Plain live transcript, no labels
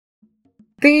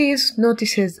These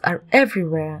notices are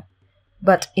everywhere,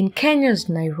 but in Kenya's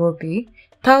Nairobi,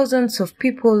 thousands of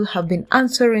people have been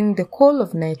answering the call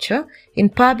of nature in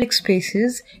public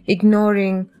spaces,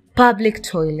 ignoring public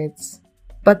toilets.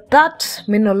 But that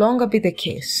may no longer be the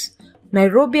case.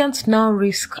 Nairobians now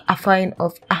risk a fine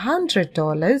of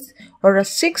 $100 or a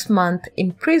 6-month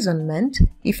imprisonment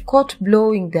if caught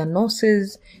blowing their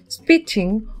noses,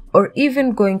 spitting, or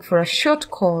even going for a short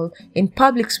call in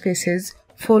public spaces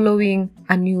following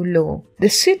a new law. The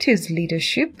city's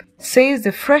leadership says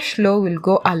the fresh law will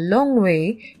go a long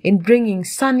way in bringing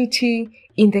sanity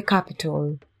in the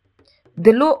capital.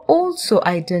 The law also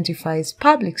identifies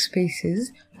public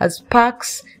spaces as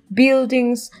parks,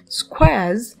 buildings,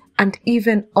 squares, and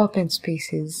even open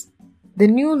spaces. The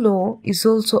new law is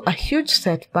also a huge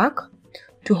setback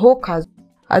to hawkers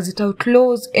as it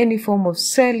outlaws any form of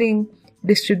selling,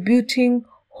 distributing,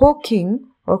 hawking,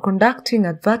 or conducting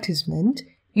advertisement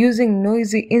using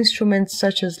noisy instruments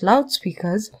such as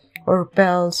loudspeakers or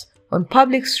bells on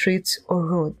public streets or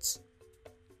roads.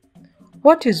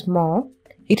 What is more,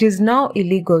 it is now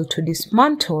illegal to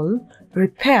dismantle,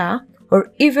 repair,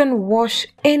 or even wash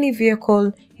any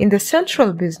vehicle in the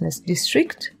central business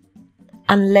district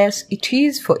unless it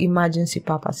is for emergency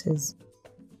purposes.